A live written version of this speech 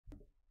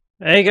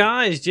Hey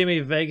guys, Jimmy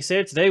Vegas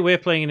here. Today we're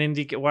playing an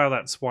indie. Wow,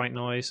 that's white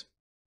noise.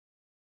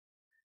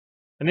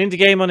 An indie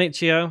game on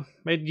Itch.io,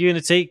 made in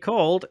Unity,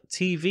 called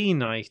TV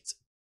Night.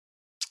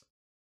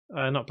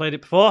 Not played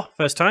it before,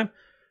 first time.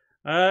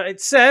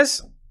 It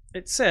says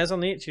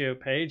on the Itch.io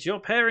page, your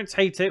parents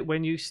hate it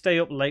when you stay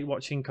up late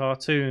watching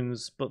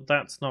cartoons, but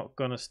that's not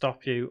gonna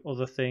stop you.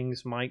 Other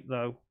things might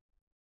though.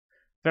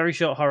 Very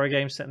short horror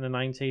game set in the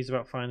 90s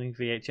about finding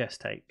VHS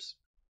tapes.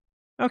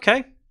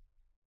 Okay.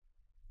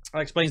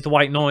 That explains the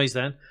white noise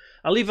then.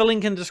 I'll leave a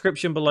link in the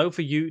description below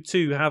for you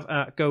to have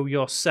a go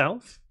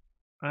yourself.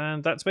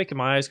 And that's making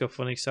my eyes go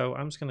funny, so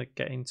I'm just going to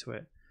get into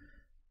it.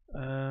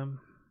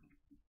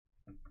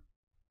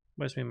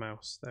 Where's my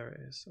mouse? There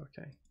it is.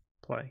 Okay,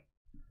 play.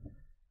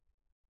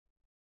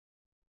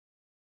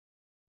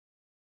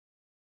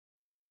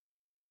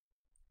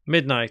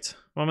 Midnight.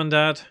 Mom and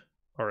Dad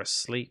are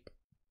asleep.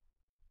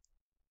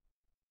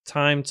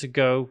 Time to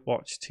go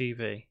watch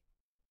TV.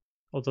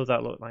 Although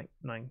that looked like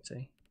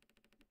 90.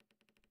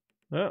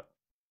 Oh.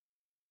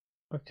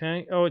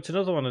 Okay. Oh, it's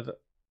another one of the...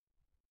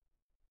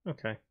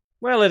 Okay.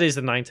 Well, it is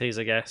the 90s,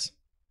 I guess.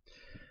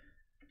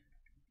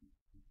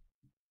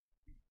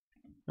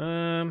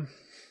 Well,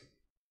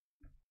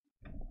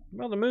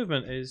 the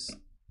movement is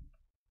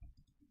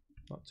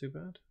not too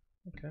bad.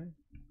 Okay.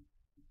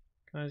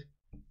 Can I...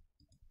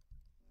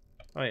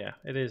 Oh, yeah.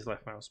 It is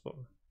left mouse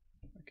button.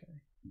 Okay.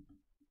 I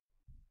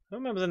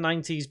don't remember the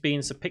 90s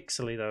being so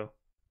pixely, though.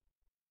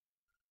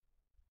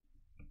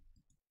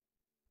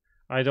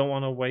 I don't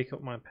want to wake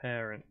up my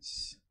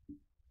parents.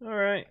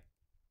 Alright.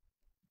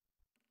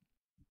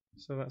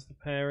 So that's the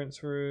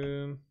parents'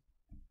 room.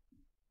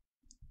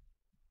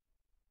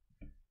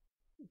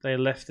 They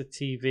left the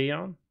TV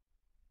on.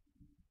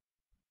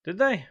 Did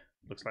they?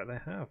 Looks like they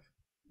have.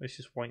 It's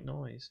just white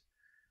noise.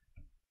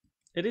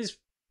 It's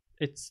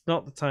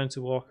not the time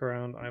to walk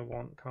around. I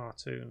want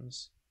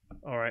cartoons.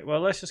 Alright, well,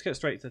 let's just get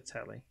straight to the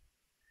telly.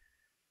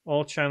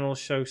 All channels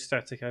show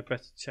static. I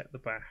better check the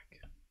back.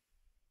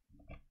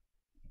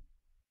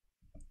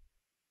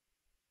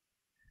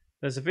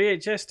 There's a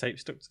VHS tape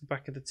stuck to the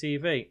back of the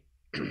TV.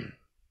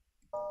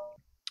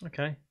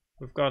 Okay,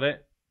 we've got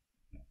it.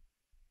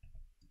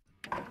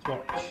 Let's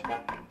watch.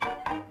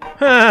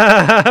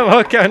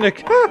 What kind of...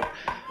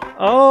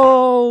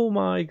 Oh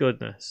my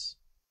goodness.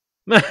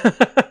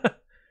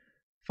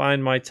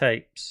 Find my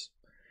tapes.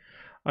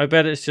 I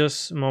bet it's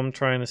just Mom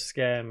trying to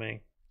scare me.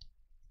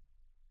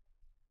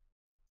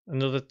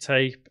 Another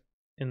tape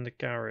in the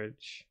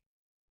garage.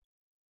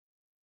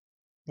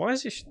 Why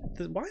is it...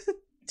 Why is the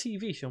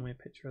TV show me a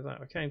picture of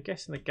that? Okay, I'm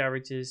guessing the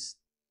garage is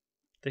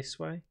this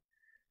way.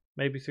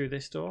 Maybe through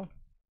this door.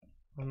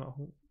 I'm not...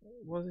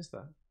 What is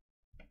that?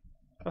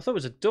 I thought it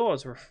was a door.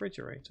 It's a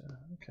refrigerator.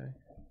 Okay.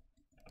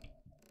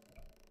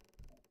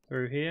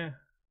 Through here.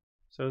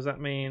 So does that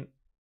mean...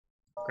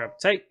 Grab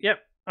tape? Yep.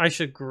 I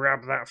should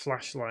grab that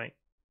flashlight.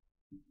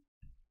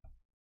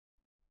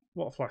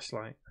 What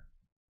flashlight?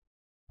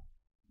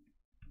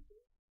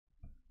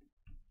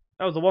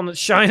 Oh, the one that's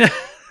shining.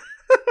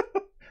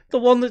 The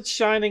one that's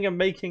shining and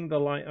making the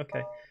light.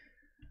 Okay.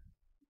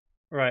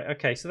 Right,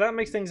 okay. So that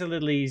makes things a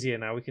little easier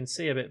now. We can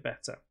see a bit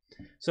better.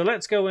 So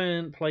let's go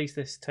and place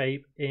this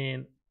tape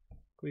in...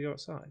 Can we go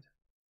outside?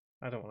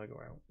 I don't want to go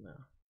out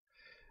now.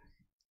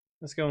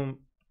 Let's go and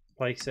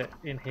place it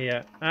in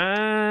here.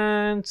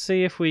 And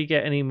see if we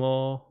get any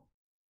more.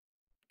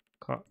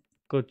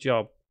 Good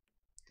job.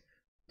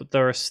 But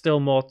there are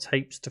still more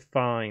tapes to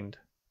find.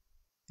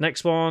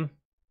 Next one.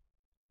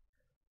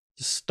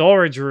 The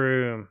storage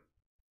room.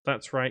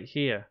 That's right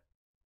here.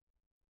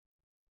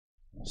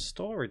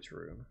 Storage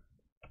room.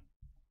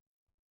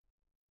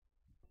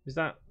 Is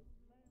that...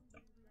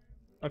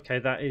 Okay,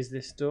 that is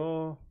this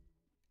door.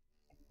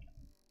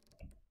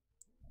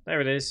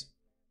 There it is.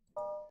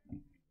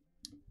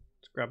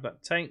 Let's grab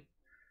that tape.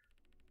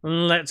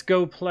 Let's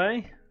go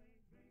play.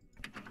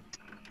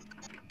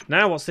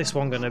 Now what's this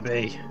one gonna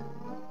be?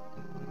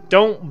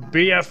 Don't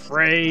be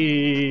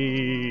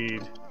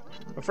afraid.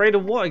 Afraid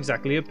of what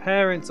exactly? Your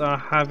parents are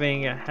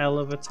having a hell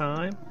of a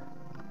time.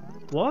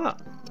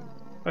 What?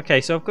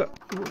 Okay, so I've got...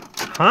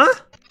 Huh?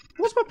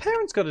 What's my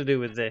parents got to do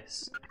with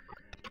this?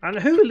 And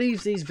who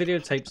leaves these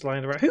videotapes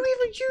lying around? Who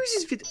even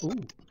uses video...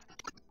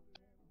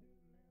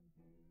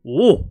 Ooh.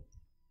 Ooh.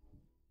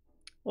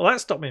 Well,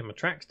 that stopped me in my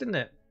tracks, didn't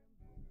it?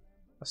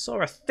 I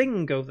saw a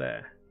thing go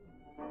there.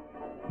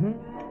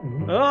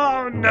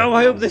 Oh no,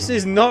 I hope this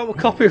is not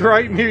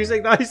copyright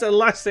music. That is the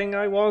last thing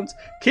I want.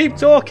 Keep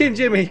talking,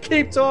 Jimmy.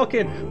 Keep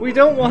talking. We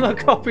don't want a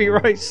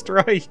copyright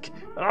strike.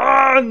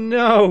 Oh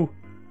no.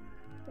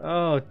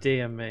 Oh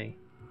dear me.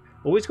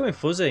 Oh, it's going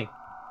fuzzy.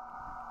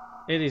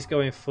 It is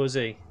going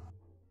fuzzy.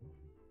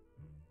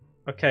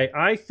 Okay,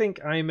 I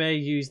think I may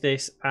use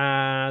this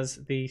as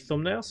the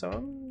thumbnail, so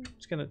I'm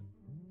just going to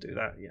do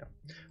that, yeah.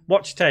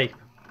 Watch tape.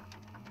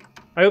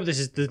 I hope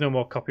there's no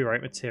more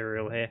copyright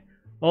material here.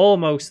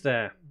 Almost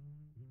there.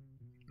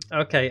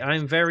 Okay,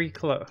 I'm very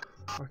close.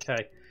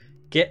 Okay,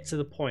 get to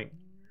the point.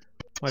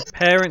 My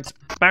parents'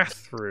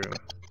 bathroom.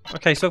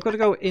 Okay, so I've got to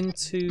go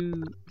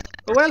into...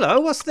 Oh, hello,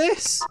 what's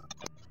this?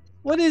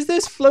 What is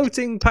this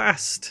floating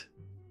past?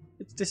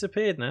 It's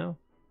disappeared now.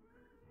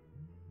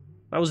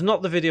 That was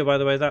not the video, by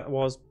the way. That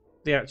was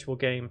the actual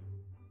game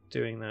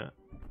doing that.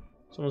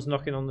 Someone's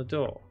knocking on the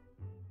door.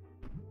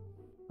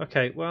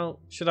 Okay, well,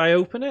 should I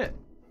open it?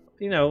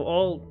 You know,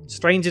 all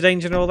stranger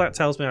danger and all that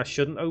tells me I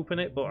shouldn't open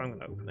it, but I'm going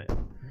to open it.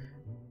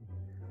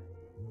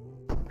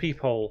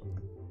 Peephole.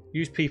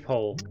 Use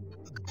peephole.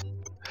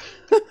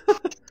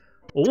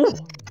 Oh!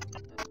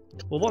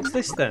 Well, what's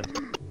this then?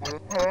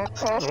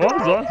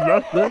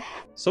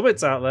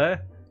 Something's out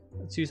there.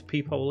 Let's use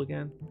peephole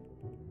again.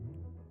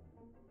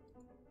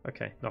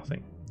 Okay,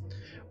 nothing.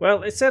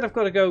 Well, it said I've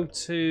got to go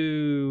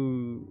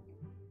to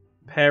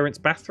parents'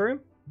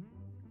 bathroom.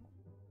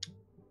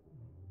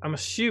 I'm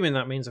assuming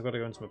that means I've got to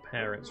go into my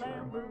parents'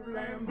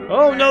 room.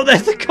 Oh no,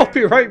 there's the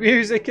copyright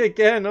music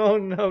again. Oh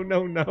no,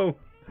 no, no.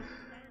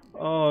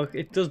 Oh,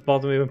 it does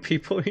bother me when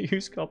people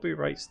use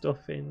copyright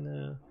stuff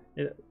in...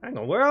 Hang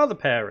on, where are the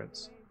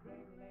parents?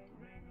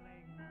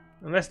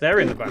 Unless they're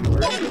in the back room.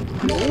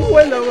 Oh,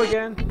 hello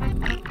again.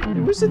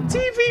 It was a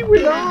TV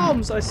with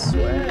arms, I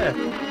swear.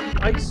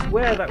 I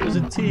swear that was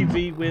a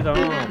TV with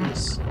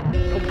arms.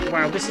 Oh,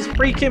 wow, this is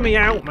freaking me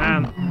out,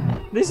 man.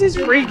 This is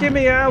freaking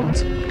me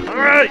out.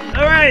 Alright,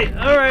 alright,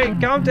 alright.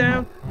 Calm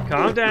down.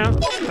 Calm down.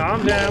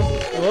 Calm down.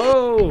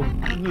 Whoa.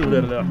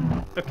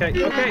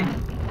 Okay, okay.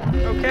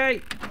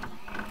 Okay.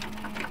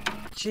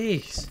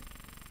 Jeez.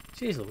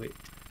 Jeez Louise.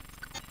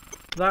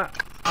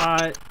 That,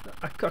 I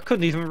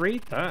couldn't even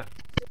read that.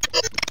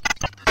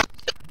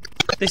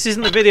 This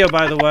isn't the video,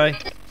 by the way.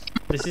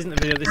 This isn't the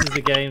video, this is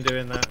the game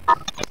doing that.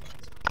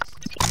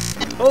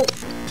 Oh!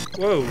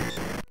 Whoa.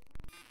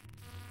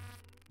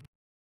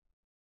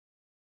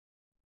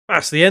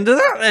 That's the end of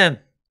that, then.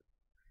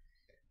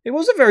 It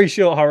was a very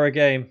short horror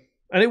game.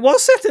 And it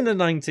was set in the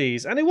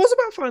 90s. And it was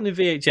about finding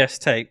VHS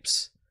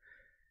tapes.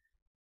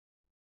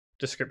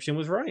 Description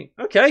was right.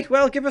 Okay,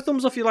 well, give a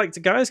thumbs up if you liked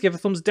it, guys. Give a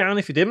thumbs down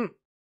if you didn't.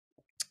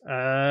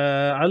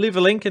 I'll leave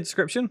a link in the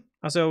description,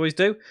 as I always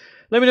do.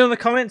 Let me know in the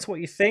comments what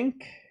you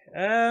think.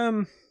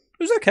 It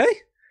was okay.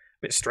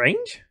 A bit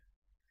strange.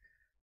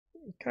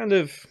 Kind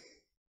of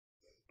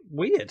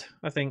weird,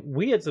 I think.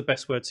 Weird's the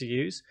best word to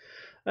use.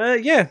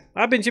 Yeah,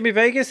 I've been Jimmy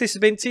Vegas. This has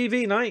been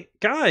TV Night.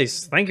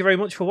 Guys, thank you very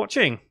much for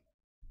watching.